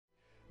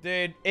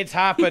Dude, it's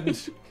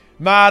happened.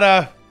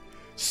 Matter.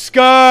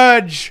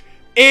 Scourge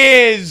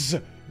is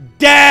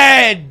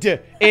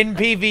dead in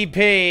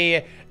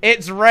PvP.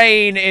 Its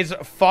reign is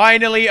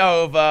finally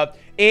over.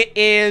 It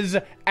is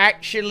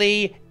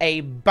actually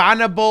a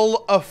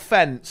bannable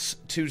offense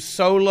to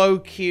solo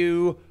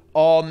queue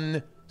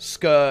on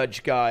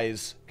Scourge,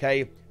 guys.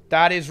 Okay?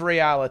 That is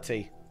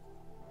reality.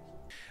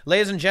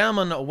 Ladies and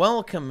gentlemen,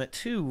 welcome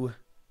to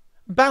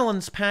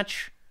Balance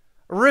Patch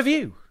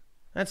Review.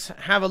 Let's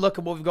have a look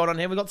at what we've got on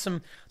here. We've got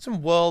some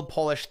world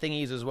polish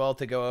thingies as well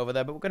to go over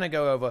there, but we're going to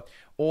go over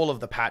all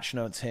of the patch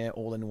notes here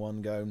all in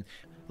one go.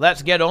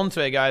 Let's get on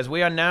to it, guys.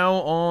 We are now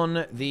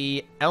on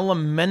the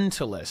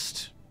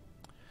Elementalist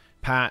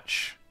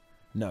patch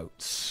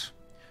notes.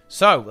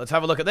 So, let's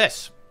have a look at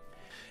this.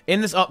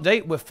 In this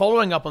update, we're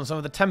following up on some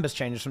of the Tempest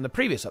changes from the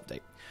previous update.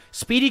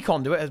 Speedy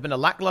Conduit has been a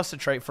lackluster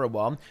trait for a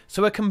while,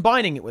 so we're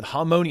combining it with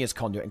Harmonious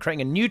Conduit and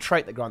creating a new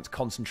trait that grants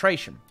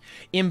concentration.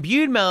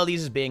 Imbued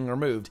Melodies is being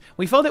removed.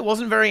 We felt it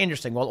wasn't very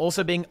interesting, while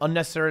also being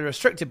unnecessarily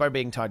restricted by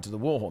being tied to the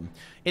Warhorn.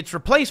 Its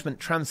replacement,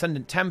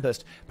 Transcendent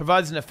Tempest,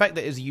 provides an effect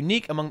that is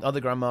unique among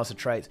other Grandmaster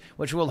traits,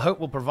 which we'll hope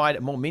will provide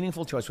a more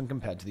meaningful choice when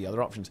compared to the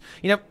other options.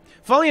 You know,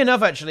 funnily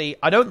enough, actually,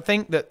 I don't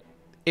think that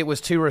it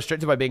was too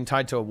restricted by being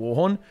tied to a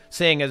Warhorn,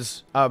 seeing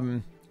as,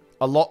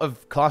 a lot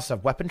of classes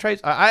have weapon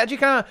traits. I actually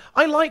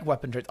I like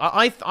weapon traits.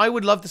 I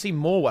would love to see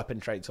more weapon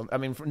traits. I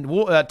mean,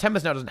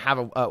 Tempest now doesn't have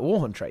a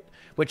Warhorn trait,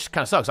 which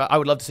kind of sucks. I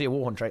would love to see a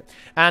Warhorn trait.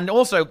 And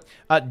also,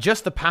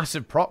 just the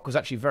passive proc was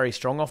actually very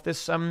strong off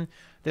this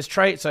this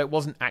trait, so it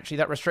wasn't actually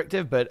that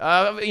restrictive, but,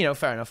 you know,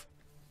 fair enough.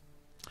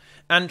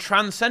 And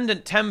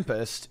Transcendent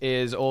Tempest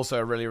is also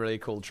a really, really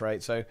cool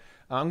trait. So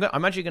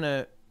I'm actually going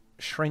to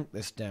shrink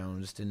this down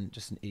just an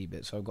itty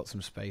bit, so I've got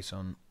some space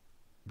on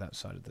that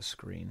side of the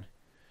screen,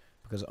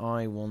 because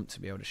I want to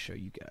be able to show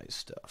you guys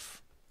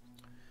stuff.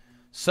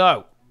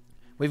 So,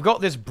 we've got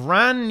this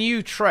brand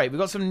new trait. We've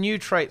got some new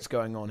traits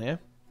going on here.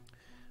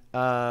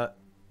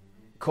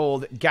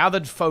 Called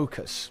Gathered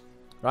Focus.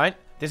 Right?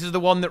 This is the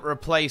one that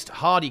replaced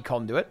Hardy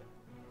Conduit.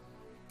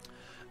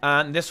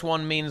 And this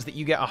one means that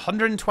you get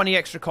 120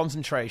 extra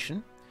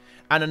concentration.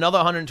 And another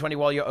 120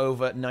 while you're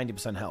over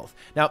 90% health.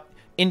 Now,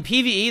 in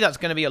PvE, that's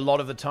going to be a lot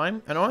of the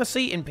time. And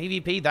honestly, in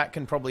PvP, that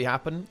can probably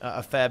happen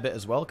a fair bit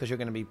as well, because you're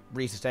going to be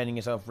re-sustaining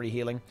yourself,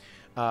 re-healing.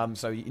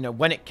 So, you know,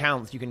 when it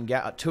counts, you can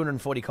get a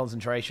 240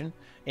 concentration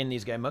in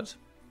these game modes.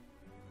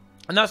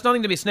 And that's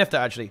nothing to be sniffed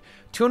at, actually.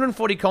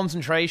 240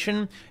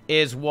 concentration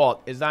is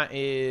what? That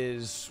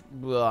is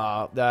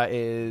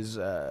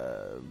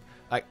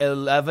like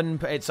 11.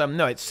 It's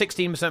no, it's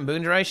 16%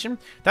 boon duration.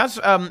 That's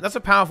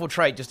a powerful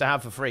trait just to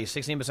have for free.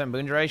 16%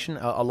 boon duration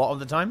a lot of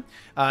the time.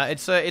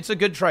 It's a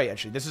good trait,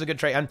 actually. This is a good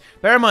trait, and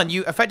bear in mind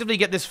you effectively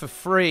get this for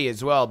free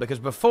as well, because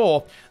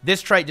before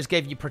this trait just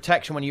gave you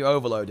protection when you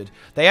overloaded.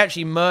 They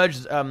actually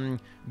merged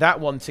that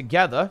one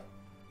together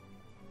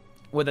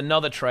with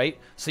another trait,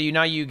 so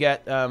now you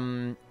get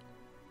wait,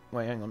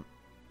 hang on.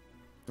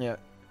 Yeah.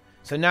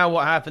 So now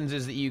what happens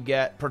is that you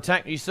get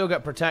you still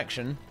get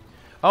protection.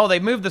 Oh,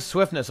 they moved the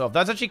swiftness off.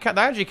 That actually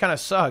kind of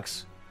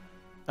sucks.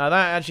 That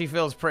actually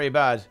feels pretty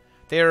bad.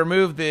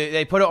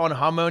 They put it on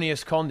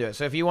Harmonious Conduit.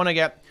 So if you want to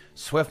get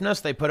swiftness,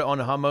 they put it on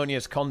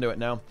Harmonious Conduit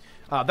now.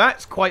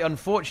 That's quite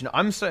unfortunate.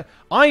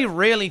 I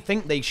really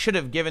think they should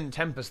have given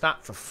Tempest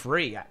that for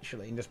free,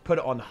 actually, and just put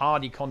it on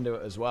Hardy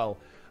Conduit as well.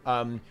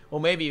 Or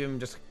maybe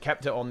even just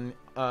kept it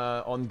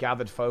on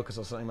Gathered Focus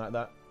or something like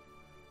that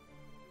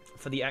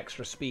for the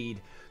extra speed.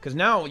 Because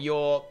now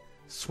your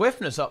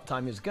swiftness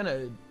uptime is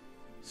gonna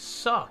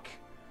suck,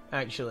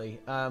 actually,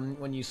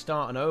 when you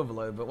start an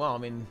overload. But, well, I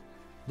mean,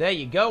 there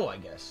you go, I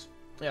guess.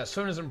 Yeah,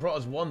 swiftness and prot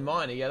as one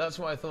minor. Yeah, that's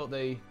what I thought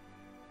they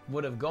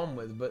would have gone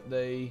with, but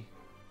they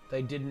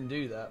didn't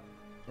do that.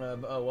 But,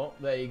 oh, well,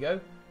 there you go.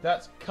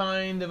 That's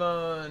kind of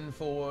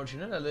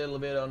unfortunate, a little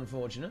bit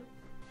unfortunate.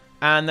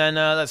 And then,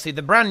 let's see,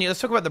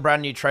 let's talk about the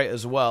brand new trait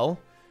as well.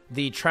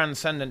 The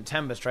Transcendent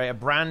Tempest trait, a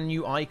brand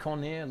new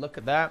icon here. Look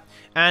at that.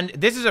 And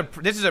this is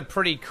a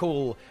pretty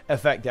cool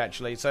effect,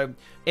 actually. So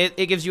it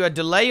gives you a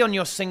delay on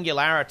your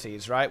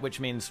singularities, right? Which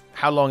means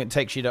how long it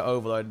takes you to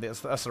overload. That's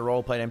the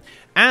roleplay name.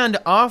 And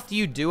after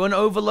you do an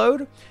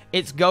overload,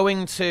 it's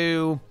going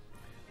to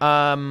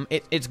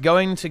it's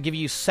going to give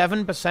you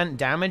 7%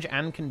 damage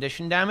and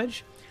condition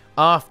damage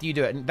after you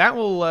do it. And that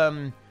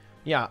will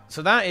yeah,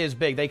 so that is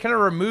big. They kind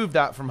of removed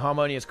that from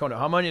Harmonious Conduit.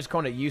 Harmonious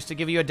Conduit used to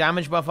give you a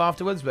damage buff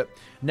afterwards, but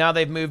now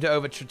they've moved it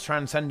over to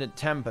Transcendent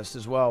Tempest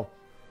as well.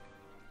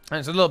 And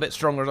it's a little bit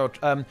stronger as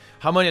well.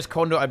 Harmonious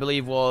Conduit, I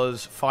believe,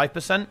 was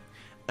 5%,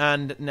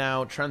 and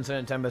now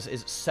Transcendent Tempest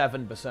is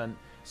 7%.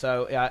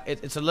 So, yeah,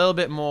 it's a little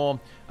bit more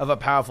of a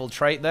powerful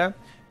trait there.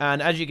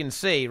 And as you can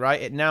see,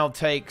 right, it now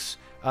takes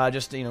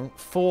just,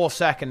 4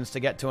 seconds to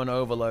get to an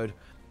overload,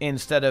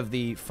 instead of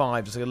the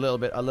 5, just a little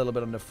bit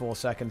under 4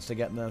 seconds to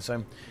get there.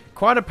 So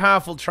quite a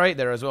powerful trait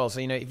there as well. So,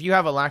 if you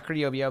have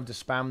Alacrity, you'll be able to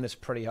spam this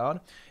pretty hard.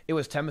 It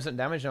was 10%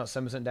 damage, now it's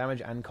 7% damage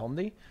and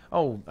Condi.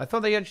 Oh, I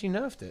thought they actually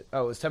nerfed it.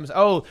 Oh, it was 10%.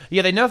 Oh,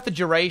 yeah, they nerfed the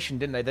duration,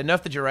 didn't they? They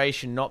nerfed the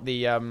duration, not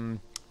the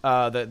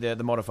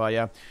The modifier,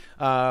 yeah.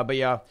 But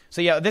yeah,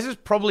 so yeah, this is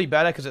probably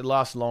better because it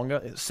lasts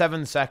longer. It's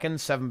 7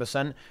 seconds,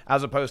 7%,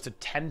 as opposed to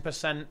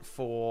 10%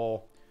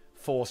 for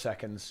 4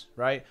 seconds,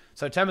 right?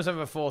 So 10%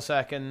 for 4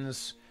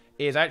 seconds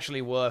is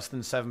actually worse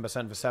than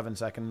 7% for 7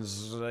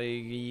 seconds,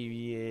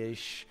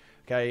 ish.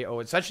 Okay,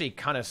 or it's actually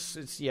kind of,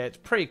 it's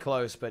pretty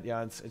close, but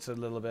yeah, it's a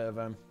little bit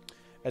of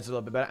it's a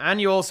little bit better.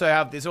 And you also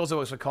have, this also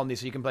works for Condi,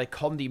 so you can play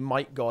Condi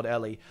Might God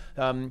Ellie.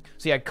 So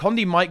yeah,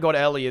 Condi Might God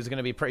Ellie is going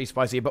to be pretty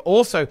spicy. But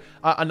also,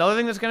 another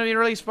thing that's going to be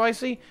really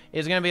spicy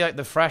is going to be like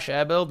the fresh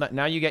air build.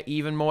 Now you get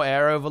even more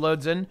air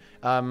overloads in.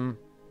 And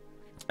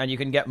you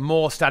can get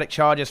more static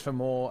charges for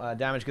more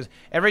damage. Because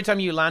every time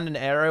you land an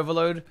air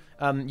overload,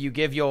 you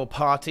give your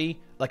party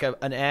like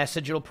an air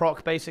sigil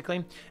proc,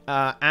 basically.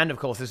 And of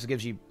course, this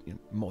gives you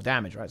more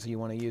damage, right? So you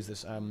want to use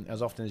this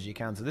as often as you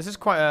can. So this is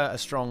quite a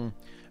strong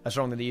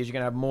thing to use. You're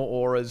going to have more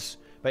auras.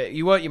 But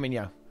you won't,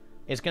 yeah.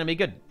 It's going to be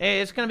good.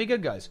 It's going to be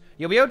good, guys.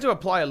 You'll be able to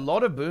apply a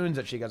lot of boons,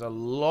 actually, guys. A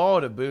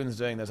lot of boons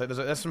doing this. Like,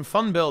 there's some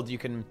fun builds you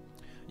can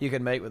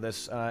make with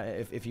this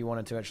if you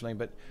wanted to, actually.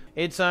 But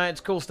it's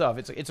cool stuff.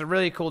 It's a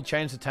really cool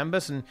change to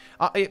Tempest. And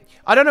I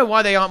don't know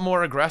why they aren't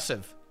more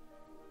aggressive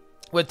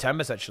with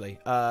Tempest, actually.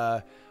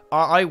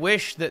 I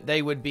wish that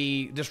they would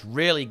be just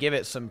really give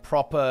it some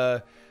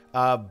proper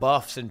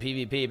buffs in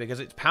PvP, because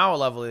its power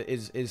level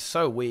is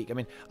so weak. I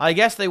mean, I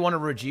guess they want to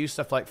reduce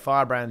stuff like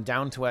Firebrand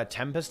down to where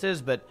Tempest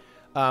is, but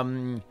I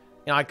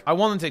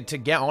want them to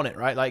get on it,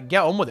 right? Like,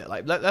 get on with it.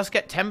 Like, let's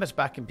get Tempest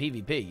back in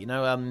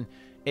PvP.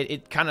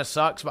 It kind of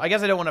sucks, but I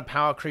guess I don't want to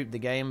power creep the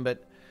game,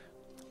 but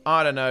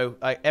I don't know.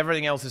 Like,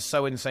 everything else is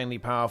so insanely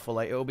powerful.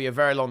 Like, it'll be a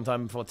very long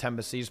time before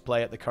Tempest sees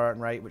play at the current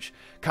rate, which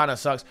kind of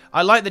sucks.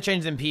 I like the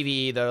changes in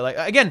PvE, though. Like,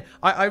 again,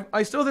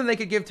 I still think they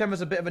could give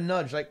Tempest a bit of a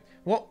nudge. Like,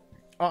 what?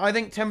 I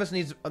think Tempest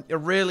needs a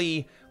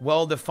really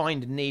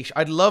well-defined niche.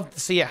 I'd love to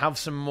see it have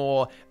some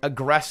more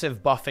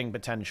aggressive buffing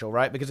potential,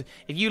 right? Because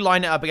if you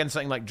line it up against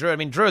something like Druid, I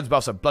mean, Druid's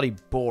buffs are bloody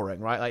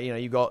boring, right? Like,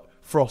 you got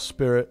Frost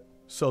Spirit,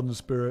 Sun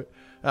Spirit.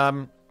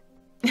 And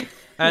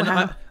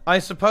wow. I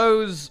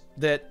suppose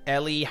that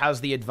Ellie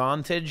has the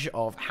advantage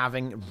of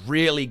having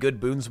really good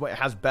boons. It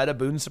has better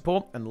boon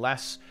support and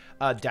less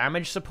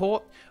damage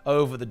support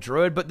over the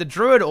Druid, but the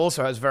Druid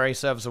also has very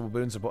serviceable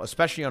boon support,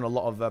 especially on a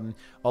lot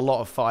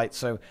of fights.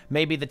 So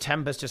maybe the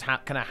Tempest just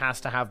kind of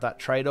has to have that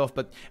trade-off,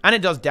 and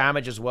it does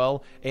damage as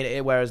well,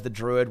 whereas the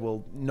Druid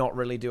will not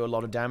really do a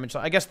lot of damage. So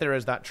I guess there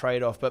is that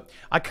trade-off, but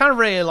I kind of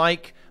really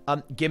like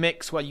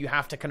gimmicks where you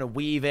have to kind of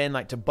weave in,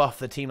 like, to buff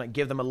the team, like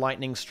give them a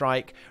lightning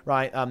strike,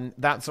 right?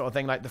 That sort of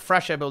thing. Like, the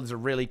fresh air build is a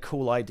really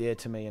cool idea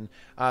to me,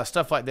 and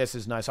stuff like this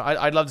is nice.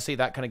 I'd love to see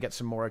that kind of get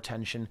some more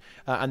attention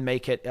and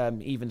make it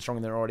even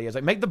stronger than it already is.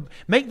 Like, make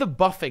the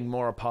buffing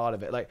more a part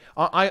of it. Like,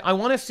 I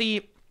want to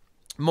see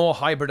more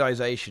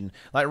hybridization.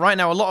 Like, right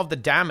now, a lot of the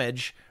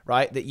damage,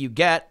 right, that you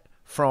get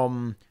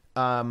from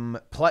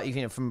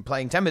from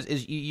playing Tempest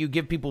is you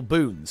give people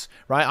boons,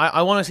 right?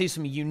 I want to see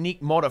some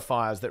unique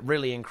modifiers that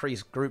really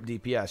increase group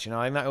DPS,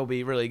 and that will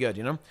be really good,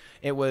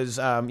 It was,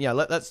 yeah,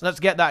 let's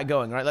get that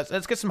going, right?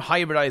 Let's get some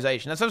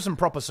hybridization. Let's have some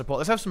proper support.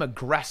 Let's have some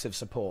aggressive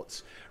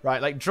supports,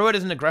 right? Like, Druid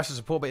is an aggressive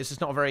support, but it's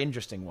just not a very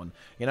interesting one,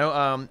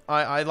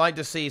 I'd like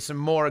to see some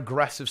more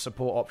aggressive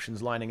support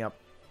options lining up.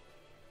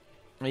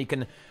 You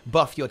can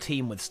buff your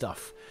team with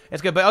stuff.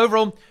 It's good, but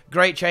overall,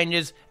 great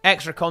changes,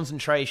 extra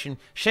concentration.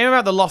 Shame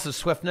about the loss of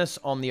swiftness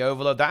on the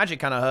overload. That actually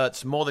kind of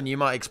hurts more than you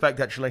might expect,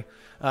 actually.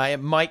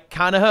 It might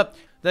kind of hurt.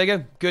 There you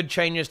go. Good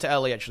changes to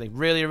Ellie, actually.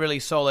 Really, really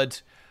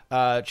solid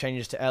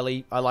changes to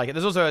Ellie. I like it.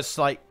 There's also a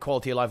slight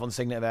quality of life on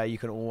Signet there. You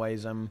can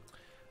always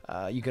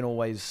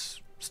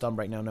stun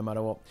break now, no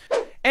matter what.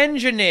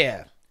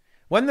 Engineer.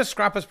 When the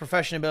Scrapper's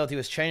profession ability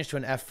was changed to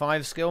an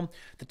F5 skill,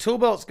 the tool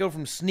belt skill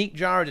from Sneak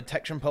Gyro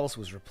Detection Pulse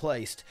was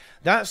replaced.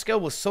 That skill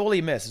was sorely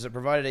missed as it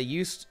provided a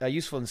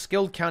useful and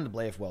skilled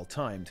counterplay if well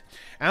timed.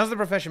 As the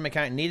profession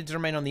mechanic needed to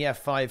remain on the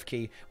F5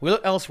 key, we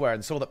looked elsewhere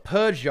and saw that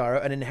Purge Gyro,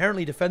 an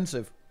inherently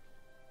defensive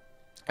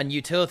and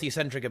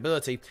utility-centric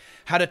ability,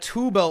 had a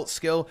tool belt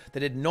skill that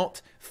did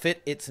not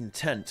fit its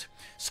intent.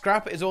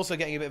 Scrapper is also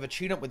getting a bit of a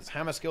tune-up with its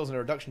hammer skills and a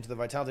reduction to the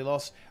vitality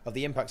loss of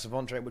the impact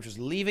savant trait, which was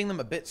leaving them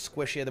a bit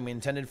squishier than we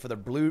intended for the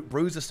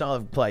bruiser style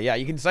of play. Yeah,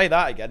 you can say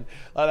that again.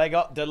 They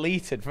got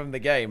deleted from the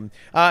game.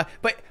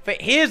 But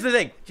here's the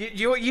thing.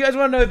 You guys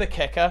want to know the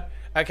kicker?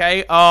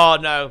 Okay. Oh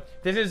no.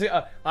 This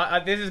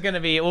is going to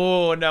be.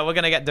 Oh no. We're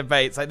going to get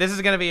debates. Like, this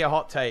is going to be a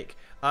hot take.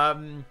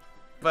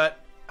 But.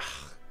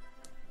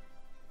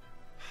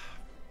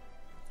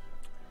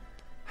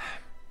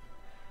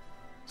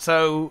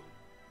 So,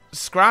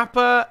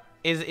 Scrapper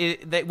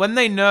when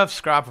they nerfed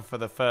Scrapper for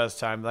the first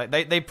time, like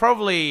they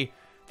probably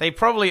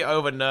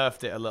over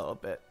nerfed it a little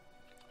bit,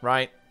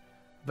 right?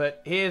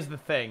 But here's the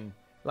thing: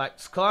 like,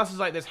 classes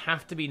like this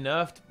have to be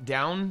nerfed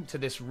down to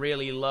this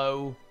really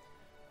low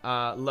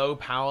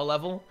power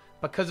level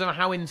because of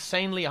how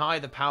insanely high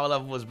the power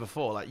level was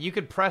before. Like, you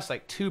could press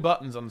like 2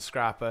 buttons on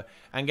Scrapper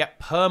and get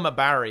perma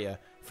barrier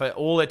for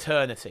all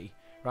eternity.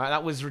 right?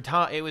 That was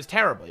it was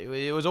terrible.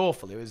 It was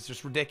awful. It was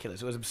just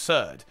ridiculous. It was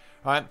absurd,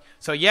 right?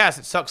 So yes,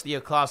 it sucks that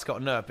your class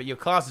got nerfed, but your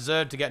class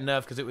deserved to get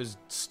nerfed because it was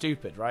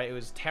stupid, right? It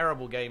was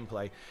terrible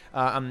gameplay.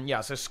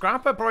 Yeah, so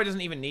Scrapper probably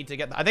doesn't even need to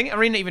get that. I think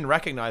Arena even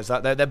recognized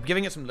that. They're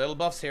giving it some little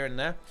buffs here and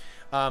there,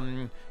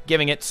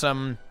 giving it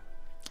some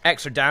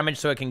extra damage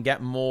so it can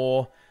get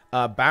more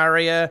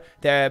barrier.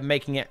 They're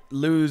making it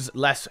lose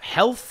less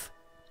health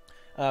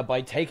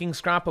by taking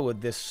Scrapper with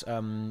this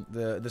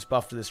this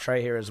buff to this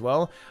trait here as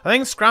well. I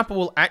think Scrapper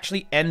will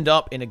actually end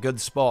up in a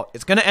good spot.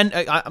 It's gonna end.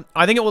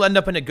 I think it will end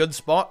up in a good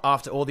spot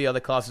after all the other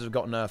classes have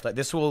got nerfed.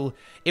 Like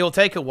it will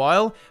take a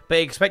while, but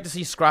expect to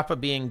see Scrapper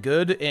being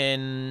good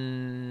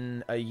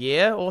in a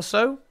year or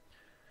so.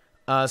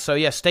 So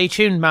yeah, stay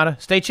tuned, Matter.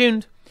 Stay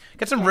tuned.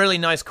 Get some really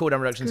nice cooldown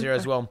reductions here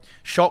as well.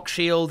 Shock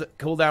Shield,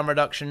 cooldown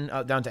reduction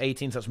down to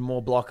 18, so that's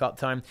more block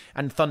uptime.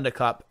 And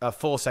Thunderclap,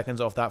 4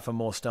 seconds off that for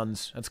more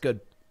stuns. That's good.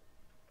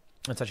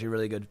 That's actually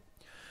really good.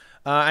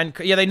 And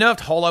yeah, they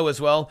nerfed Hollow as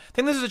well. I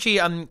think this is actually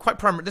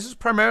this is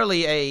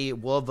primarily a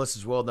World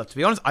versus World. To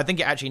be honest, I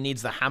think it actually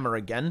needs the hammer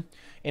again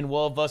in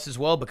World versus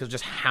World because of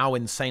just how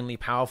insanely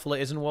powerful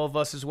it is in World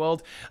versus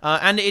World.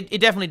 And it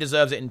definitely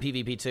deserves it in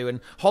PvP too.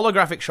 And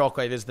Holographic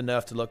Shockwave is the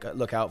nerf to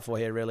look out for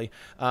here, really.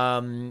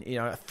 You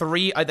know,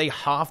 they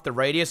halved the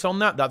radius on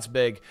that. That's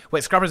big.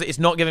 Wait, Scrappers, it's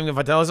not giving me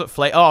Vitalis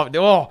flame. Oh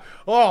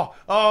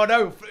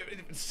no!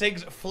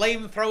 Sig's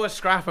flamethrower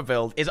Scrapper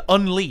build is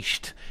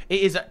unleashed. It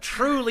is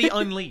truly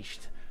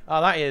unleashed. Oh,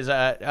 that is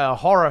a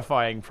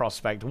horrifying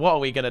prospect. What are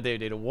we going to do,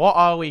 dude? What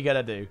are we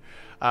going to do?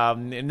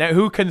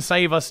 Who can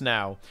save us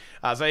now?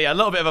 So yeah, a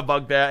little bit of a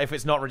bug there. If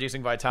it's not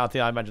reducing vitality,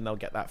 I imagine they'll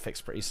get that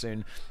fixed pretty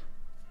soon.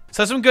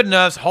 So some good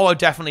nerfs. Hollow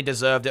definitely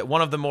deserved it.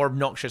 One of the more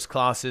obnoxious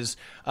classes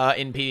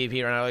in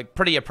PvP right now. Like,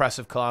 pretty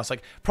oppressive class.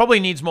 Like, probably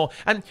needs more.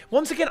 And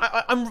once again,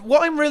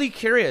 what I'm really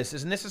curious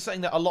is, and this is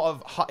something that a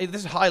lot of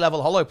this is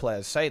high-level Hollow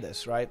players say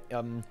this, right?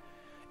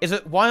 Is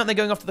that why aren't they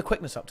going after the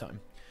quickness uptime?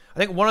 I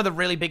think one of the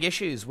really big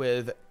issues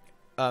with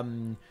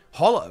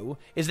Hollow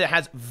is that it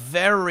has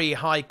very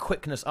high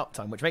quickness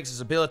uptime, which makes its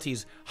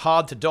abilities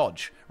hard to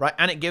dodge, right?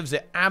 And it gives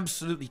it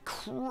absolutely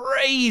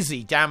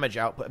crazy damage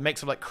output. It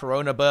makes it like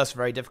Corona Burst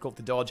very difficult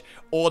to dodge.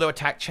 Auto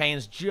attack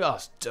chains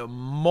just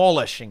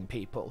demolishing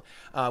people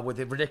with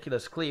a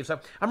ridiculous cleave.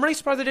 So I'm really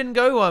surprised they didn't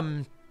go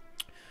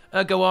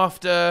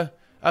after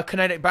a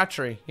kinetic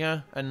battery,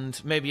 yeah, and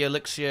maybe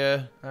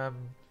Elixir,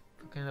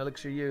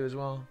 Elixir U as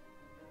well.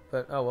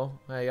 But oh well,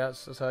 there you go.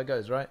 That's how it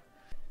goes, right?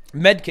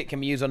 Medkit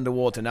can be used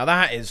underwater. Now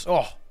that is,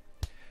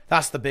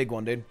 that's the big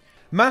one, dude.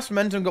 Mass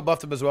Momentum got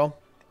buffed up as well.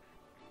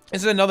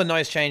 This is another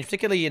nice change,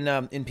 particularly in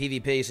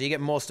PvP. So you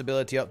get more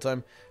stability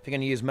uptime if you're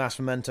going to use Mass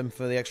Momentum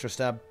for the extra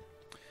stab.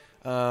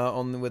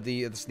 With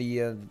the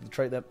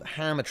trait, the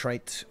hammer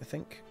trait, I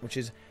think, which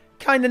is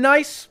kind of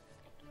nice.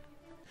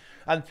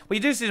 And we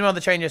do see some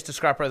other changes to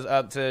Scrappers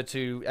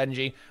to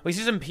Engi. We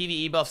see some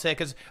PvE buffs here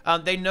because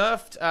they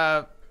nerfed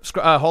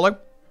Hollow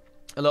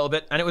a little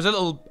bit, and it was a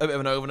bit of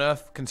an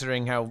overnerf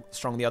considering how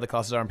strong the other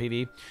classes are in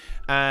PvE,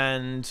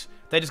 and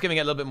they're just giving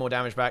it a little bit more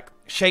damage back.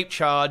 Shape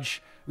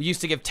Charge, we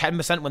used to give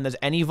 10% when there's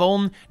any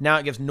vuln, now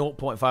it gives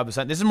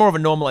 0.5%. This is more of a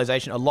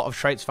normalization. A lot of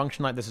traits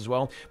function like this as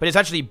well, but it's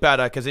actually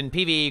better because in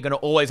PvE you're going to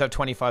always have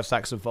 25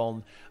 stacks of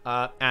vuln,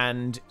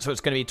 and so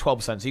it's going to be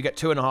 12%, so you get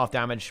 2.5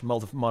 damage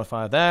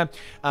modifier there,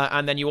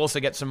 and then you also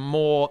get some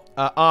more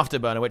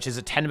Afterburner, which is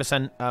a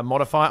 10%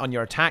 modifier on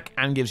your attack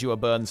and gives you a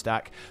burn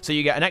stack, so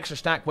you get an extra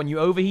stack when you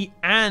overheat,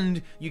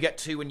 and you get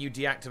 2 when you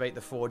deactivate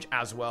the forge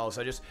as well,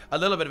 so just a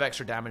little bit of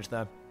extra damage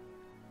there.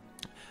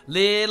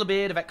 Little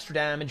bit of extra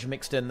damage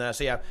mixed in there.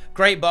 So yeah,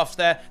 great buffs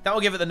there. That will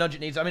give it the nudge it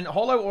needs. I mean,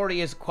 Hollow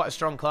already is quite a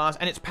strong class,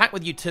 and it's packed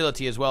with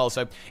utility as well,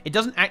 so it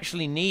doesn't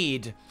actually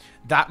need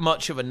that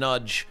much of a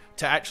nudge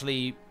to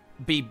actually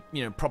be,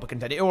 proper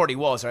contender. It already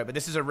was, right? But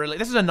this is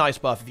a nice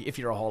buff if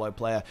you're a Hollow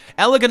player.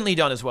 Elegantly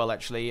done as well,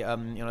 actually.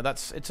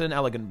 It's an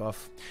elegant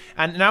buff.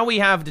 And now we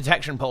have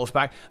Detection Pulse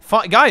back.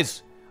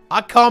 Guys,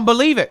 I can't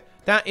believe it.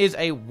 That is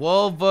a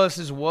World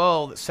versus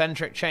World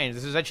centric change.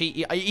 This is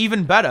actually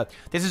even better.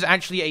 This is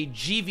actually a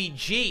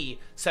GVG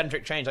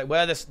centric change. Like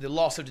where the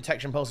loss of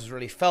detection pulses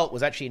really felt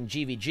was actually in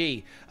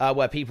GVG,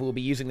 where people will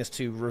be using this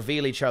to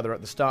reveal each other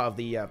at the start of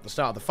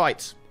the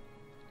fights.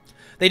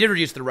 They did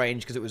reduce the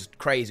range because it was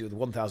crazy with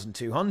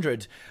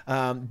 1,200,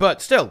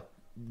 but still.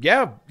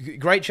 Yeah,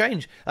 great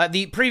change.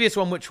 The previous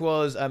one, which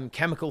was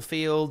Chemical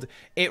Field,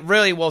 it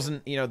really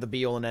wasn't, the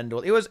be-all and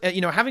end-all. It was,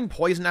 having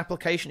Poison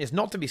Application is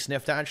not to be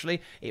sniffed at,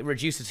 actually. It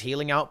reduces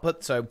healing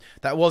output, so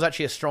that was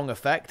actually a strong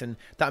effect, and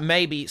that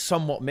may be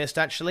somewhat missed,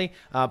 actually,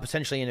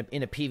 potentially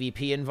in a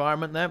PvP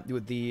environment there,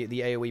 with the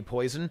AoE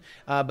Poison,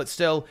 but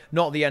still,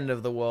 not the end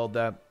of the world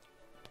there.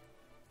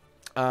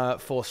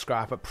 For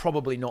Scrapper,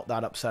 probably not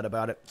that upset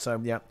about it, so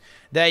yeah.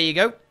 There you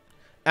go.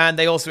 And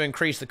they also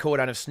increased the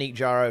cooldown of Sneak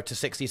Gyro to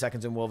 60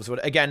 seconds in Wolves.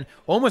 Again,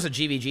 almost a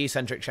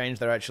GVG-centric change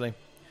there, actually.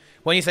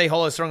 When you say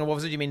Hollow strong in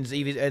Wolves, you mean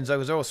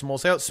Enzo or small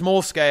scale?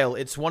 Small scale.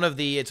 It's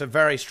a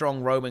very strong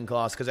roaming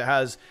class because it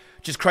has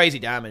just crazy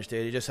damage,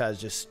 dude. It just has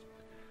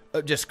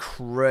just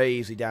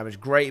crazy damage.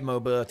 Great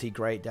mobility,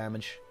 great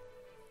damage.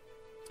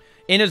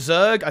 In a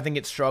Zerg, I think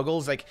it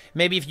struggles. Like,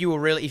 maybe if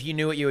you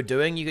knew what you were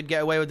doing, you could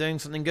get away with doing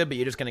something good, but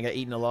you're just going to get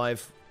eaten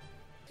alive.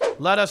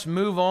 Let us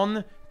move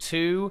on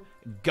to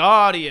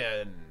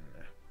Guardian.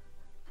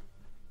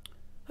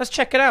 Let's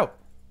check it out.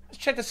 Let's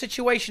check the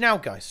situation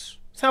out, guys.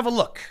 Let's have a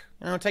look.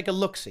 Take a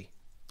look-see.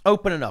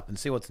 Open it up and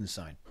see what's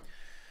inside.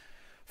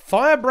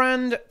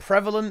 Firebrand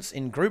prevalence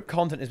in group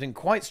content has been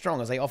quite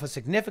strong as they offer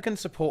significant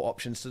support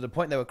options to the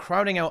point they were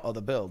crowding out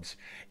other builds.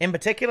 In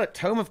particular,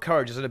 Tome of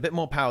Courage has had a bit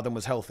more power than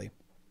was healthy.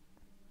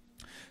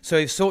 So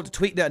they've sought to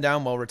tweak that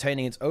down while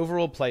retaining its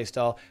overall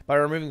playstyle by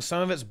removing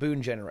some of its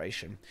boon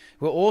generation.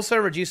 We're also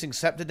reducing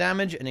scepter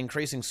damage and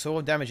increasing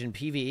sword damage in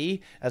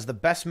PvE, as the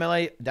best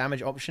melee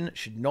damage option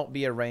should not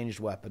be a ranged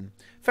weapon.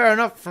 Fair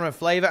enough from a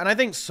flavor, and I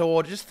think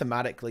sword, just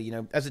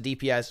thematically, as a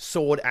DPS,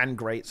 sword and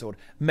greatsword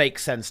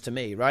makes sense to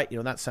me, right?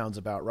 That sounds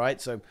about right.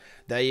 So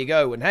there you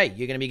go. And hey,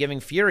 you're going to be giving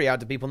Fury out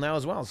to people now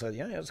as well. So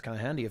yeah, it's kind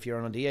of handy if you're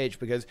on a DH,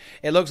 because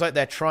it looks like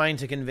they're trying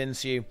to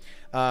convince you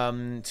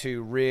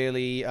to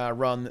really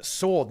run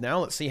sword now.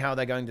 Let's see how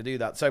they're going to do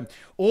that. So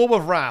Orb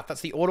of Wrath,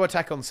 that's the auto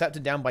attack on Scepter,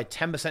 down by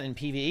 10% in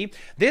PvE.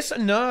 This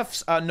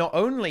nerfs not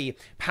only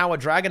Power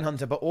Dragon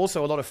Hunter, but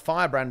also a lot of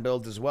Firebrand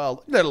builds as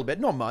well. A little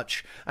bit, not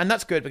much. And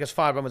that's good, because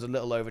Firebrand was a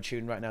little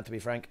overtuned right now, to be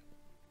frank.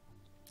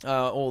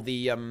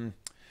 The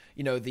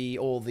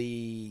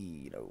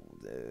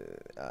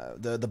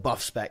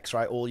buff specs,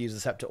 right? All use the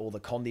Scepter, all the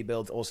Condi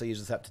builds also use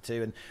the Scepter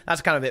too, and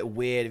that's kind of a bit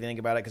weird if you think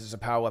about it, because it's a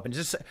power weapon.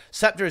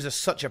 Scepter is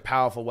such a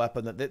powerful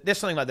weapon that there's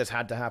something like this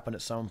had to happen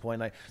at some point.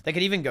 Like, they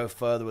could even go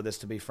further with this,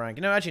 to be frank.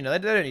 Actually, no, they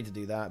don't need to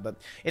do that, but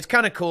it's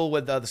kind of cool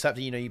with the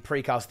Scepter. You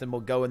precast them,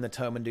 will go in the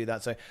tome and do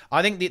that. So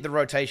I think the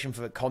rotation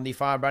for Condi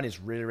Firebrand is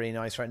really, really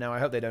nice right now. I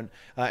hope they don't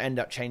end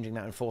up changing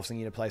that and forcing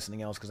you to play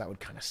something else, because that would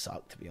kind of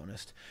suck, to be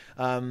honest.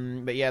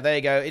 But yeah, there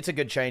you go. It's a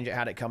good change. It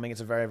had it coming.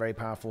 It's a very, very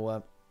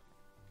powerful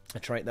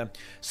trait there.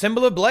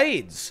 Symbol of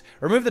Blades.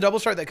 Remove the double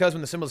strike that occurs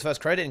when the symbol is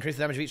first created. Increase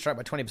the damage of each strike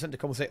by 20% to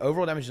compensate.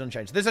 Overall damage is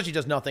unchanged. This actually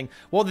does nothing.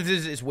 What this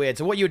is weird.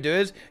 So what you would do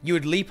is, you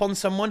would leap on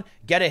someone,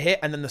 get a hit,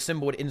 and then the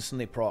symbol would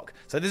instantly proc.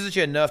 So this is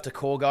actually a nerf to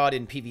Core Guard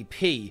in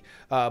PvP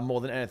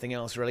more than anything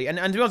else, really. And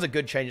to be honest, a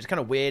good change. It's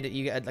kind of weird.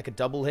 You get like a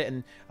double hit,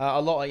 and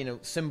a lot of,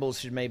 symbols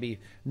should maybe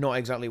not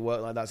exactly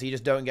work like that. So you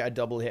just don't get a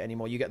double hit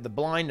anymore. You get the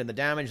blind and the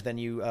damage, then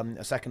you,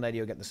 a second later,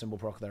 you'll get the symbol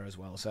proc there as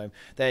well. So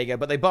there you go.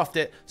 But they buffed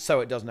it,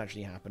 so it doesn't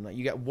actually happen. Like,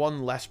 you get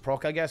one less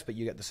proc, I guess, but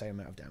you get the same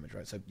amount of damage,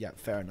 right? So yeah,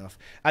 fair enough.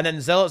 And then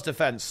Zealot's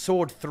Defense,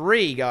 Sword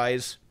 3,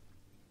 guys.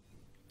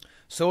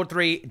 Sword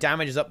 3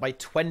 damage is up by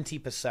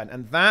 20%,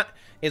 and that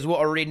is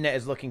what ArenaNet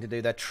is looking to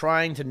do. They're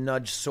trying to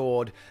nudge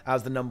Sword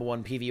as the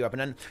 #1 PvE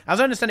weapon, and as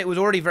I understand, it was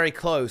already very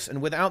close,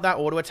 and without that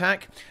auto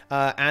attack,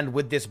 and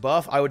with this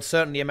buff, I would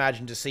certainly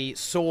imagine to see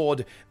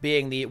Sword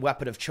being the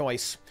weapon of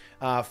choice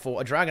for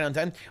a Dragon Hunter.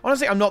 And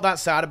honestly, I'm not that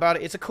sad about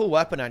it. It's a cool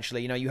weapon,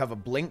 actually. You have a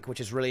Blink, which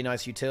is really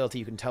nice utility.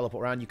 You can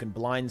teleport around, you can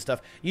blind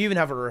stuff. You even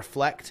have a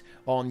Reflect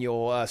on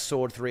your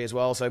Sword 3 as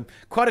well. So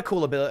quite a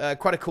cool ability,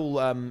 quite a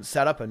cool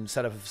setup and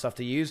set of stuff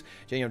to use.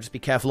 Just be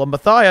careful on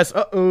Matthias.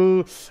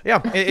 Yeah,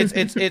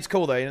 it's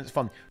cool though, and it's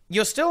fun.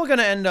 You're still going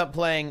to end up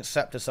playing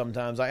Scepter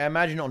sometimes. I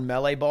imagine on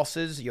melee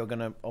bosses, you're going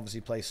to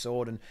obviously play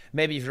Sword, and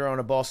maybe if you're on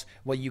a boss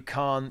where you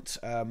can't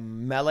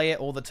melee it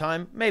all the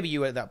time, maybe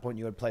at that point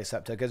you would play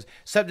Scepter, because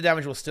Scepter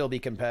damage will still be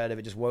competitive.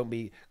 It just won't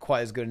be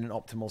quite as good in an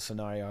optimal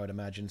scenario, I would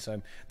imagine.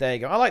 So there you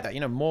go. I like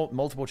that. More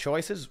multiple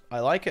choices. I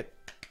like it.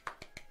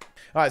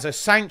 Alright, so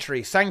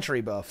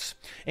Sanctuary buffs.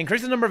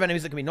 Increase the number of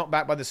enemies that can be knocked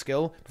back by the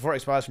skill before it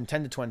expires from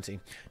 10 to 20.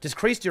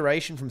 Decrease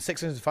duration from 6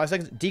 seconds to 5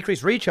 seconds.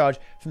 Decrease recharge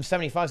from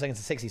 75 seconds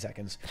to 60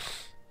 seconds.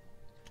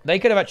 They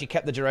could have actually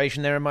kept the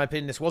duration there, in my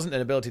opinion. This wasn't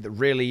an ability that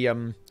really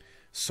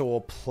saw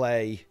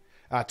play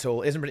at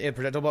all. Isn't it a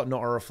projectile block,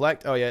 not a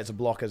reflect? Oh yeah, it's a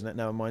block, isn't it?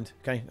 Never mind.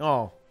 Okay.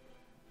 Oh,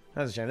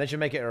 that's a shame. They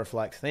should make it a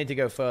reflect. They need to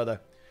go further.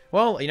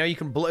 Well, you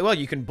can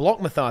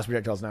block Matthias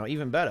projectiles now.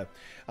 Even better.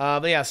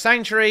 But yeah,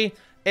 Sanctuary,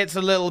 it's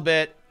a little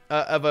bit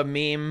of a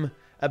meme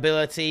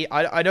ability.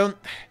 I don't...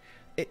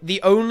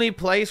 The only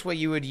place where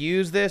you would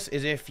use this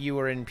is if you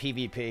were in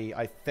PvP,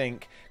 I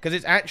think. Because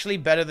it's actually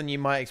better than you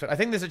might expect. I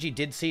think this actually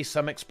did see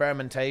some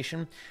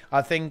experimentation.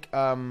 I think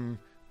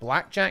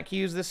Blackjack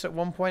used this at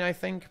one point, I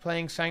think,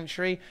 playing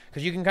Sanctuary.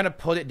 Because you can kind of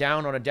put it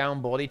down on a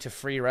down body to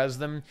free res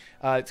them.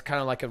 It's kind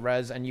of like a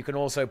res. And you can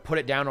also put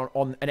it down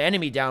on an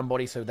enemy down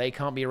body so they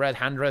can't be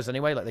hand res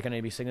anyway. Like, they can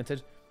only be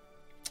signated.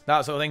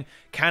 That sort of thing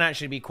can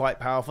actually be quite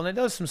powerful, and it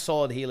does some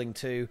solid healing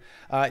too.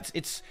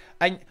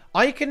 And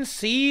I can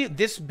see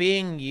this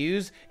being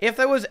used if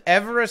there was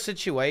ever a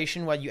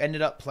situation where you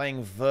ended up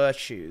playing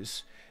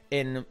Virtues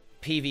in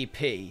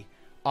PvP.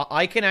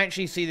 I can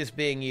actually see this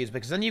being used,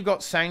 because then you've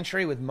got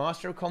Sanctuary with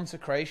Master of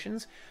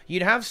Consecrations.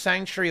 You'd have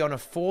Sanctuary on a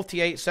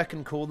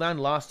 48-second cooldown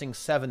lasting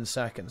 7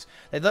 seconds.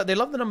 They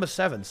love the number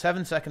 7.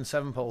 7 seconds,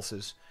 7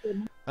 pulses.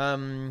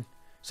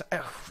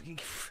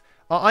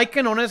 I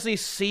can honestly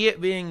see it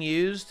being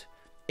used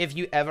if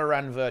you ever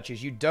ran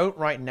Virtues. You don't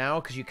right now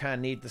because you kind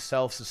of need the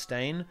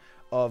self-sustain.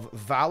 of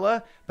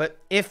Valor, but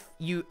if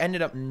you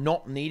ended up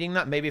not needing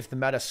that, maybe if the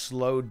meta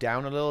slowed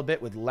down a little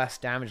bit with less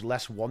damage,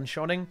 less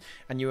one-shotting,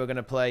 and you were going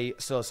to play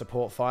still a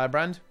support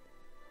Firebrand,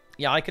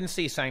 yeah, I can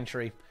see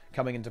Sanctuary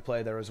coming into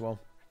play there as well.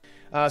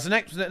 So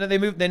next, they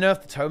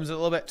nerfed the tomes a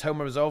little bit.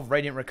 Tome of Resolve,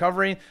 Radiant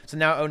Recovery. So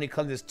now only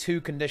cleanses 2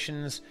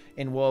 conditions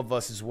in World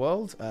versus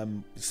World.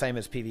 Same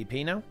as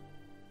PvP now.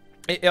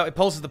 It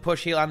pulses the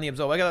push, heal, and the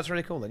absorb. Okay, that's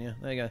really cool then, yeah.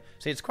 There you go.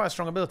 See, it's quite a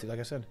strong ability, like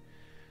I said.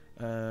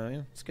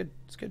 Yeah, it's good.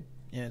 It's good.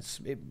 Yeah,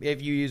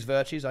 if you use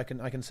Virtues, I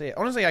can see it.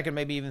 Honestly, I can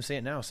maybe even see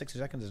it now. 60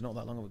 seconds is not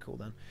that long of a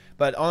cooldown.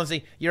 But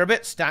honestly, you're a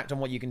bit stacked on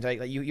what you can take.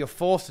 Like you're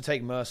forced to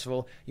take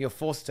Merciful. You're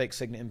forced to take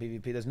Signet in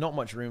PvP. There's not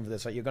much room for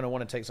this. Like you're going to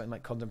want to take something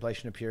like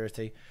Contemplation of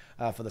Purity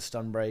for the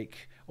stun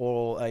break,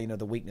 or you know,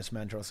 the Weakness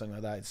Mantra or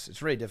something like that.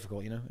 It's really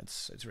difficult. You know,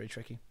 it's really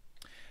tricky.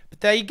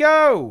 But there you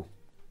go.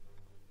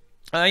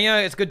 Yeah,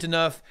 it's good to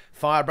nerf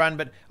Firebrand,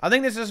 but I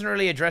think this doesn't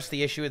really address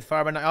the issue with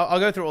Firebrand. I'll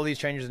go through all these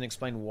changes and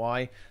explain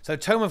why. So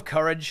Tome of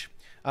Courage.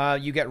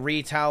 You get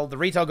Retail. The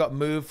Retail got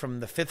moved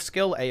from the 5th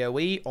skill,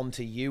 AoE,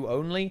 onto you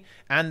only,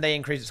 and they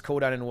increased its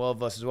cooldown in World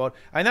versus World.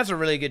 I mean, that's a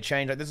really good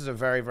change. Like, this is a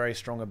very, very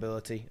strong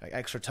ability. Like,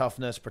 extra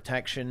toughness,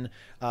 protection,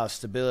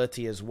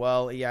 stability as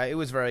well. Yeah, it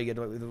was very good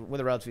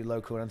with a relatively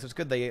low cooldown, so it's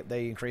good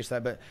they increased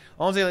that. But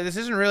honestly, like, this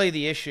isn't really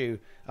the issue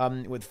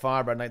with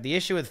Firebrand. Like, the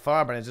issue with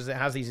Firebrand is it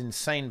has these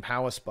insane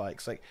power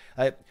spikes. Like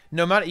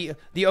no matter...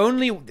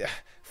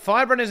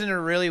 Firebrand is in a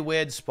really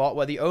weird spot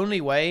where the only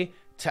way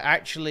to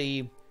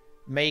actually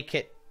make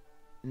it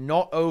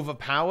not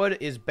overpowered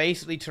is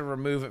basically to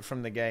remove it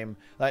from the game.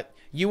 Like,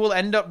 you will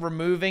end up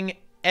removing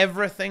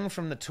everything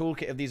from the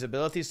toolkit of these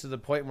abilities to the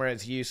point where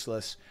it's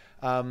useless.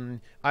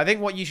 I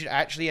think what you should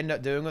actually end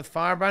up doing with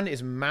Firebrand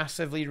is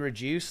massively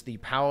reduce the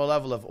power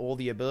level of all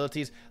the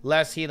abilities.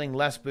 Less healing,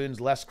 less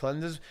boons, less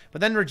cleanses, but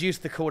then reduce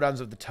the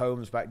cooldowns of the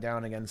tomes back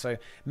down again. So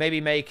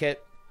maybe make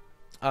it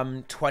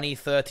 20,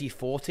 30,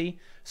 40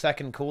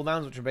 second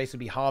cooldowns, which would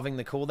basically be halving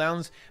the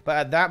cooldowns. But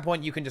at that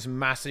point, you can just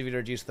massively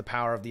reduce the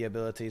power of the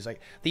abilities. Like,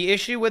 the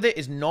issue with it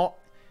is not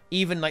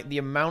even like the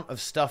amount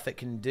of stuff it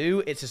can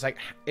do. It's just like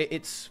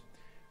it's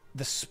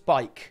the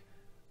spike.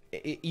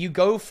 You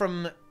go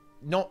from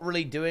not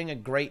really doing a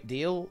great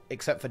deal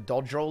except for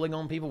dodge rolling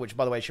on people, which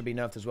by the way should be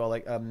nerfed as well.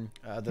 Like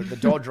the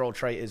dodge roll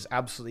trait is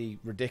absolutely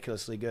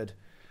ridiculously good.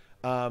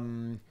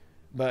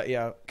 But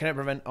yeah, can it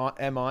prevent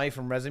MI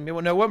from rezzing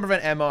people? No, it won't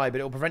prevent MI, but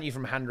it will prevent you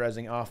from hand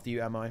rezzing after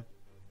you MI.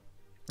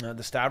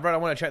 The stab rate, I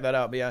want to check that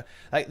out. But yeah,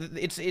 like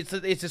it's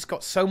just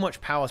got so much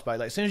power spike.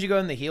 Like, as soon as you go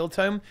in the heal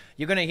tome,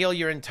 you're going to heal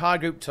your entire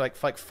group to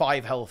like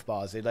 5 health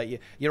bars.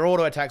 Like your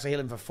auto attacks are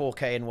healing for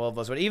 4k in World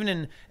Wars. But even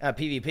in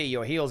PvP,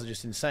 your heals are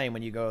just insane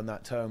when you go in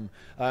that tome.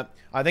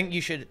 I think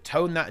you should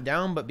tone that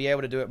down, but be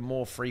able to do it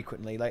more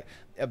frequently. Like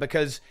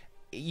because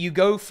you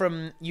go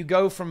from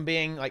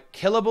being like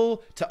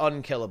killable to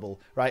unkillable,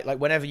 right? Like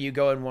whenever you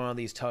go in one of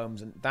these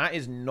tomes, and that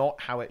is not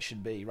how it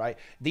should be, right?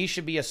 These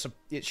should be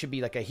it should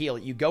be like a heal.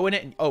 You go in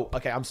it and oh,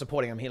 okay, I'm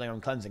supporting, I'm healing,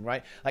 I'm cleansing,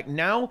 right? Like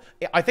now,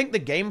 I think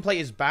the gameplay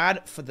is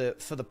bad for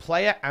the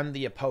player and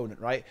the opponent,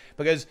 right?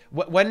 Because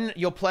when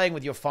you're playing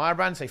with your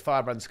Firebrand, say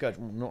Firebrand Scourge,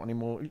 not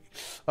anymore.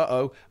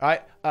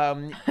 Right?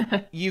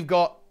 You've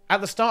got. At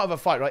the start of a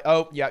fight, right?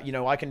 Oh, yeah, you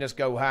know, I can just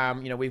go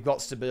ham. You know, we've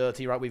got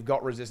stability, right? We've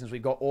got resistance. We've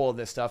got all of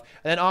this stuff.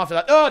 And then after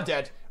that, oh,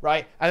 dead,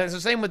 right? And it's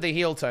the same with the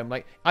heal tome.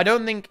 Like, I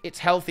don't think it's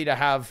healthy to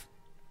have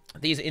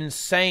these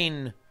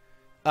insane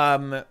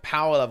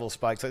power level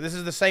spikes. Like, this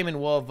is the same in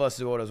World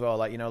versus World as well.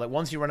 Like, you know, like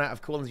once you run out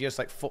of cooldowns, you just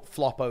like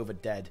flop over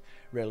dead.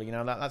 Really, you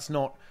know, that's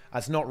not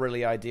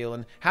really ideal.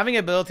 And having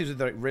abilities with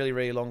like really,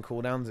 really long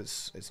cooldowns,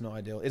 it's not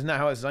ideal. Isn't that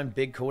how it's designed?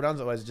 Big cooldowns,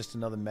 otherwise it's just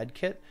another med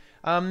kit.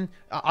 I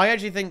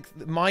actually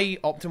think my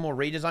optimal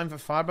redesign for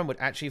Firebrand would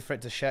actually for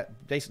it to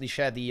basically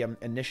share the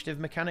initiative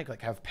mechanic,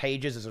 like have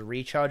pages as a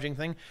recharging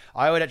thing.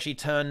 I would actually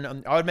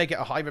I would make it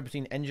a hybrid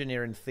between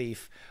Engineer and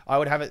Thief. I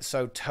would have it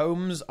so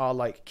tomes are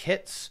like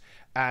kits,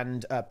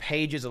 and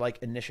pages are like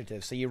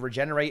initiatives. So you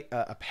regenerate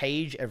a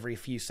page every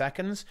few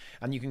seconds,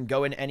 and you can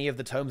go in any of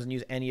the tomes and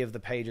use any of the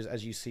pages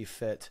as you see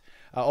fit.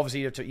 Obviously,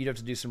 you'd have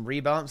to do some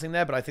rebalancing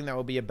there, but I think that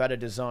would be a better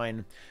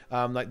design.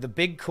 Like the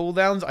big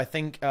cooldowns, I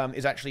think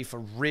is actually for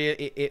real.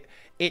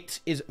 It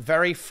is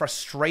very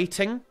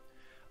frustrating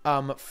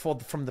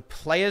from the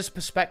player's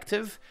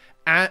perspective,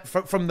 and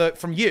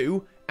from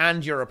you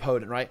and your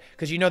opponent, right?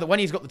 Because you know that when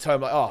he's got the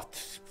tome, like, oh,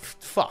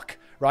 fuck.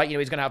 Right, you know,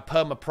 he's going to have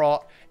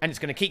perma-prot, and it's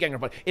going to keep getting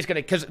repot. It's going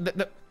to, because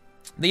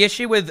the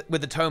issue with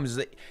the tomes is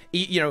that,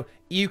 you know,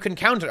 you can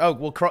counter, oh,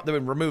 we'll corrupt them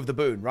and remove the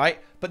boon, right?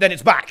 But then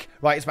it's back,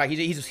 right? It's back.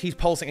 He's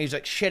pulsing, he's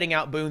like shitting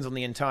out boons on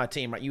the entire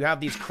team, right? You have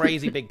these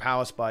crazy big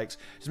power spikes.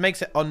 It just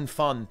makes it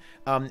unfun,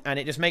 and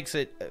it just makes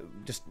it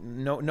just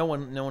no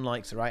one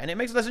likes it, right? And it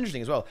makes it less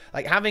interesting as well.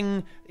 Like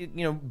having,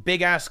 you know,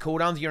 big ass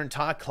cooldowns, your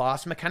entire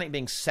class mechanic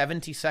being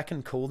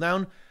 70-second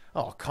cooldown.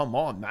 Oh, come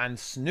on, man.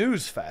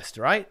 Snooze fest,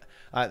 right?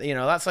 You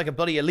know, that's like a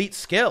bloody elite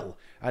skill.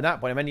 at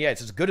that point. I mean, yeah,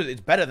 it's as good as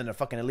it's better than a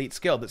fucking elite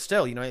skill, but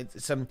still, you know,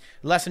 it's some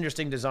less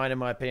interesting design in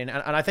my opinion.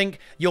 And I think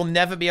you'll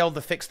never be able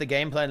to fix the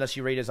gameplay unless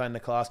you redesign the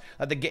class.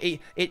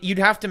 You'd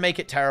have to make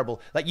it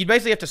terrible. Like, you'd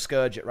basically have to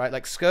Scourge it, right?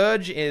 Like,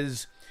 Scourge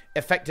is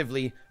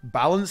effectively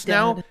balanced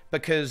now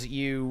because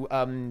you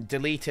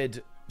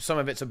deleted some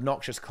of its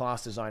obnoxious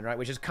class design, right?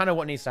 Which is kind of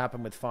what needs to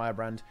happen with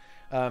Firebrand.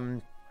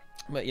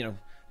 But, you know,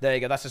 there you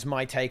go. That's just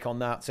my take on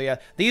that. So, yeah,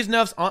 these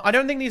nerfs, I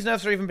don't think these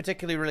nerfs are even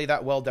particularly really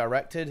that well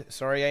directed.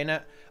 Sorry,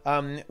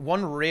 ArenaNet.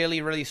 One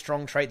really, really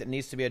strong trait that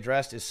needs to be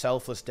addressed is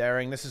Selfless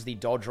Daring. This is the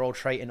dodge roll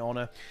trait in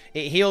Honor.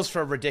 It heals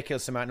for a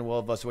ridiculous amount in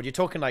World Buster. You're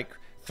talking like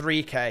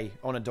 3k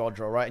on a dodge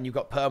roll, right? And you've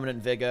got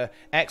permanent vigor,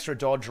 extra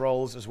dodge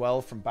rolls as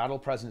well from battle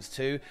presence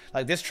too.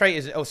 Like, this trait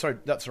is, oh sorry,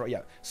 that's right,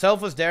 yeah.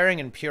 Selfless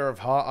Daring and Pure of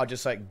Heart are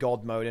just like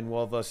god mode in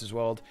World vs.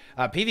 World.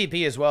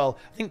 PvP as well.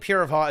 I think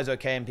Pure of Heart is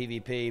okay in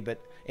PvP,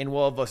 but in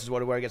World vs.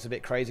 World where it gets a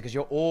bit crazy because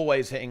you're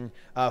always hitting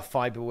 5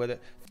 people with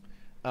it.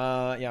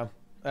 Yeah.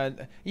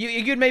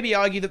 You could maybe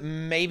argue that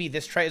maybe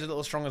this trait is a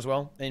little strong as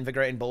well.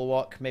 Invigorating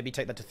Bulwark, maybe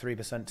take that to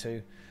 3%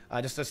 too.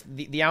 Just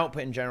the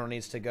output in general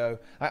needs to go.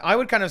 I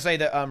would kind of say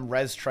that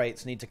res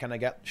traits need to kind of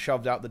get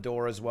shoved out the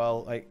door as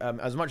well. Like,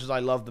 as much as I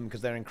love them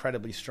because they're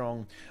incredibly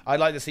strong,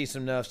 I'd like to see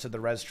some nerfs to the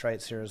res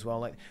traits here as well.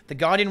 Like, the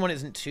Guardian one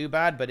isn't too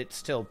bad, but it's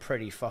still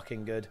pretty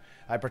fucking good.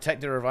 I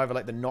protect the reviver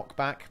like the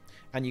knockback,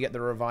 and you get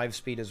the revive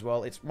speed as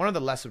well. It's one of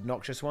the less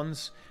obnoxious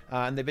ones,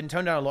 and they've been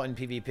toned down a lot in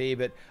PvP,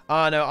 but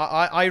no,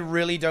 I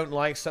really don't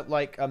like stuff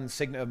like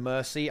Signet of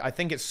Mercy. I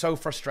think it's so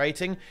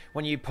frustrating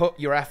when you put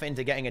your effort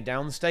into getting a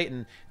down state,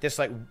 and this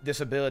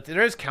ability,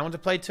 there is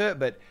counterplay to it,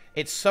 but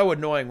it's so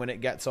annoying when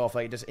it gets off.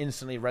 Like, it just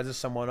instantly reses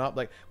someone up.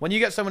 Like, when you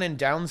get someone in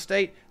down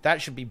state,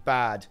 that should be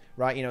bad,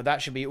 right? You know, that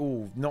should be,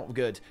 ooh, not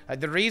good. Like,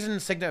 the reason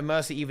Signet of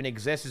Mercy even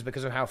exists is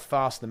because of how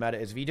fast the meta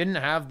is. If you didn't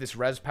have this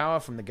res power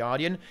from the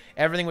Guardian,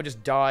 everything would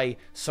just die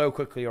so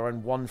quickly or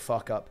in one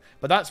fuck up.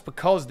 But that's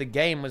because the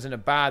game was in a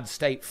bad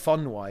state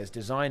fun-wise,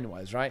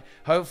 design-wise, right?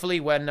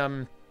 Hopefully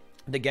when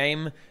the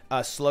game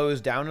slows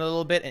down a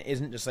little bit and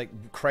isn't just like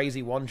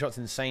crazy one-shots,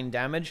 insane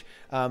damage,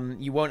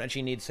 you won't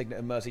actually need Signet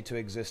of Mercy to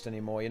exist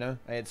anymore, you know?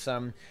 It's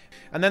and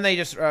then they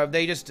just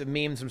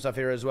memed some stuff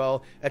here as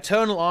well.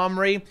 Eternal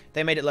Armory,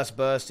 they made it less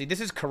bursty.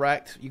 This is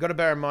correct. You got to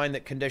bear in mind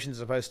that conditions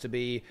are supposed to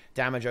be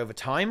damage over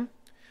time,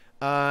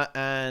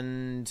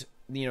 and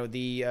you know,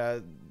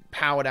 the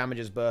power damage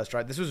is burst,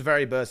 right? This was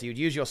very bursty. You'd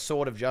use your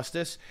Sword of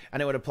Justice,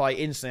 and it would apply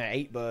instantly at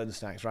 8 burn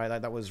stacks, right?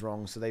 That was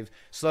wrong. So they've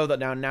slowed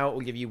that down. Now it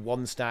will give you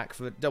 1 stack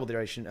for double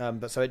duration.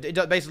 But so it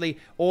does, basically,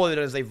 all it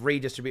does, they've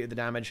redistributed the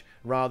damage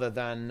rather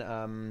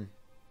than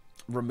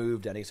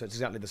removed any. So it's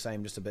exactly the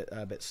same, just a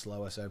bit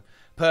slower. So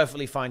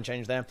perfectly fine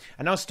change there.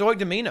 And now Stoic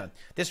Demeanor.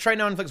 This trait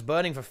now inflicts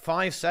burning for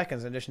 5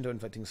 seconds in addition to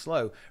inflicting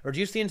slow.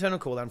 Reduce the internal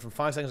cooldown from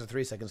 5 seconds to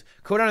 3 seconds.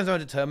 Cooldown is now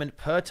determined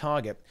per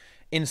target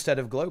instead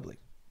of globally.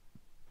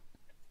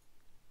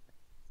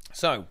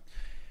 So,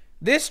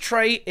 this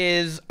trait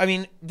is, I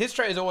mean, this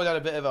trait has always had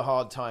a bit of a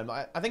hard time.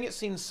 I think it's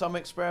seen some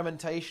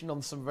experimentation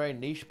on some very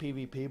niche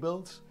PvP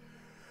builds.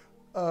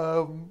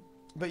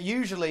 But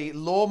usually,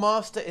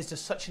 Lawmaster is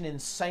just such an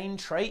insane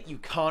trait, you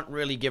can't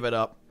really give it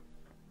up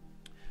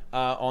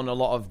on a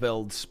lot of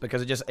builds.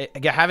 Because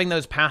having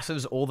those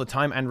passives all the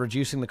time and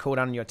reducing the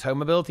cooldown on your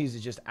tome abilities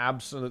is just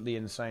absolutely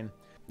insane.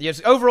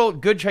 Yes, overall,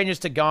 good changes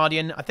to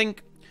Guardian. I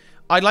think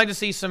I'd like to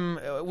see some,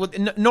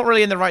 not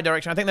really in the right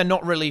direction. I think they're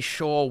not really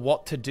sure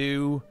what to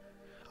do.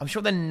 I'm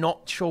sure they're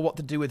not sure what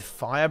to do with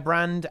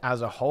Firebrand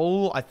as a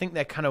whole. I think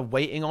they're kind of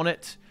waiting on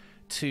it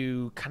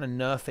to kind of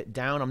nerf it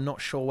down. I'm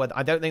not sure whether,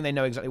 I don't think they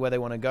know exactly where they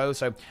want to go.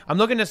 So I'm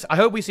looking to, I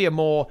hope we see a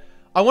more,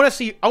 I want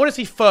to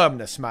see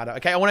firmness matter.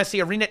 Okay, I want to see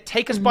ArenaNet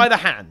take us by the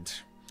hand,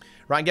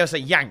 right, and give us a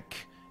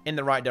yank in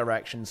the right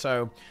direction.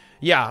 So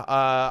yeah,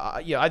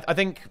 I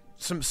think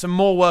some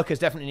more work is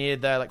definitely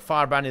needed there. Like,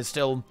 Firebrand is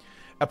still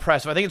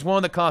oppressive. I think it's one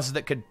of the classes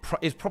that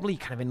is probably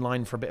kind of in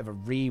line for a bit of a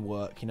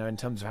rework, you know, in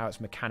terms of how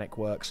its mechanic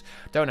works.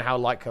 Don't know how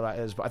likely that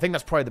is, but I think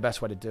that's probably the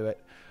best way to do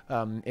it,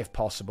 if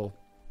possible.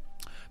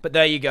 But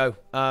there you go.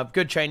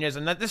 Good changes.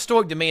 And this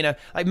Stoic Demeanor,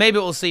 like, maybe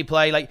it will see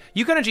play. Like,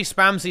 you can actually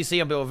spam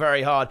CC on people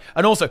very hard.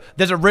 And also,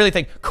 there's a really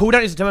thing.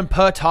 Cooldown is determined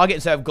per target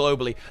instead of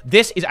globally.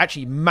 This is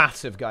actually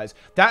massive, guys.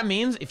 That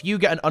means if you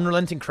get an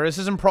Unrelenting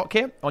Criticism proc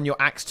here on your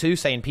Axe 2,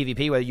 say in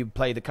PvP, where you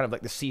play the kind of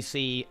like the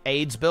CC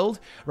AIDS build,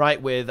 right?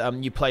 With,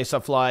 you play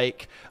stuff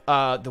like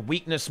the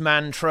Weakness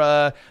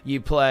Mantra,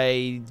 you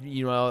play,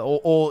 you know,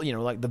 all you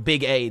know, like the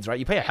big AIDS, right?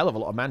 You play a hell of a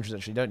lot of mantras,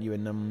 actually, don't you?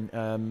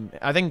 And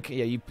I think,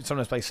 yeah, you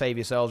sometimes play Save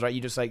Yourselves, right? You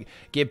just like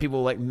give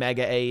people like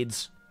mega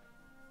aids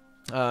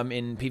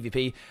in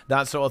PvP,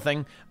 that sort of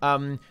thing.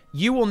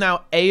 You will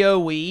now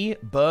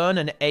AoE burn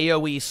and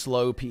AoE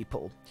slow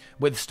people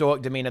with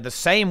Stoic Demeanor. The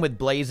same with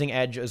Blazing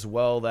Edge as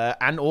well there,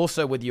 and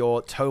also with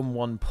your Tome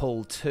 1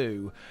 pull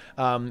too.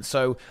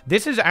 So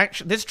this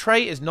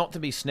trait is not to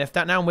be sniffed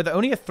at now. And with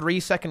only a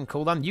 3-second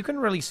cooldown, you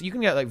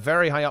can get like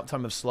very high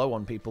uptime of slow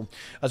on people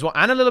as well,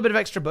 and a little bit of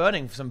extra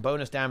burning for some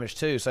bonus damage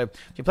too. So if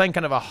you're playing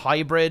kind of a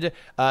hybrid,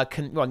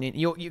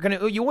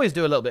 you always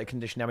do a little bit of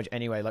condition damage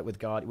anyway, like with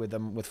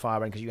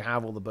Firebrand, because you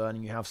have all the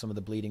burning, you have some of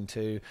the bleeding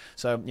too.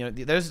 So, you know,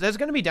 there's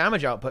going to be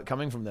damage output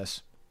coming from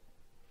this.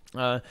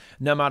 No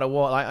matter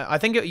what, I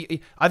think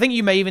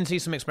you may even see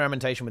some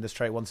experimentation with this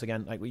trait once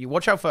again. Like, you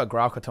watch out for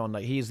Graukaton.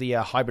 Like, he's the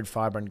hybrid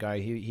firebrand guy.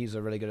 He's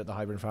really good at the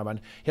hybrid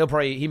firebrand.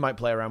 He might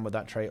play around with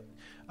that trait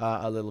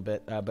a little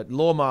bit. But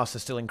Lawemaster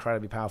is still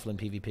incredibly powerful in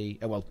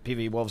PvP. Well,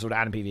 PvE Wolveswood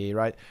and PvE,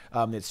 right?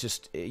 It's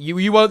just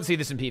you won't see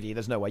this in PvE.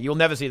 There's no way. You'll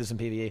never see this in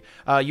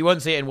PvE. You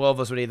won't see it in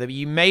Wolveswood either. But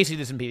you may see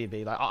this in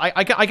PvP. Like,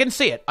 I can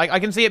see it. I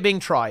can see it being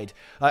tried.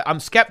 I'm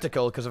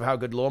skeptical because of how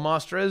good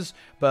Lawemaster is,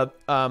 but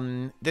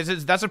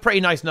that's a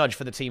pretty nice nudge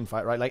for the team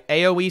fight, right? Like,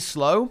 AoE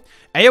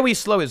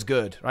slow is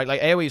good, right?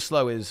 Like, AoE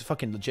slow is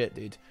fucking legit,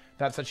 dude.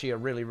 That's actually a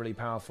really, really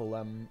powerful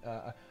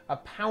a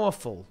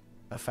powerful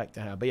effect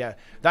to have. But yeah,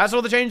 that's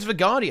all the changes for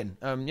Guardian.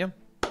 Yeah,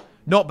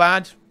 not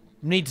bad.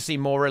 Need to see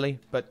more, really,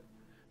 but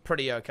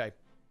pretty okay.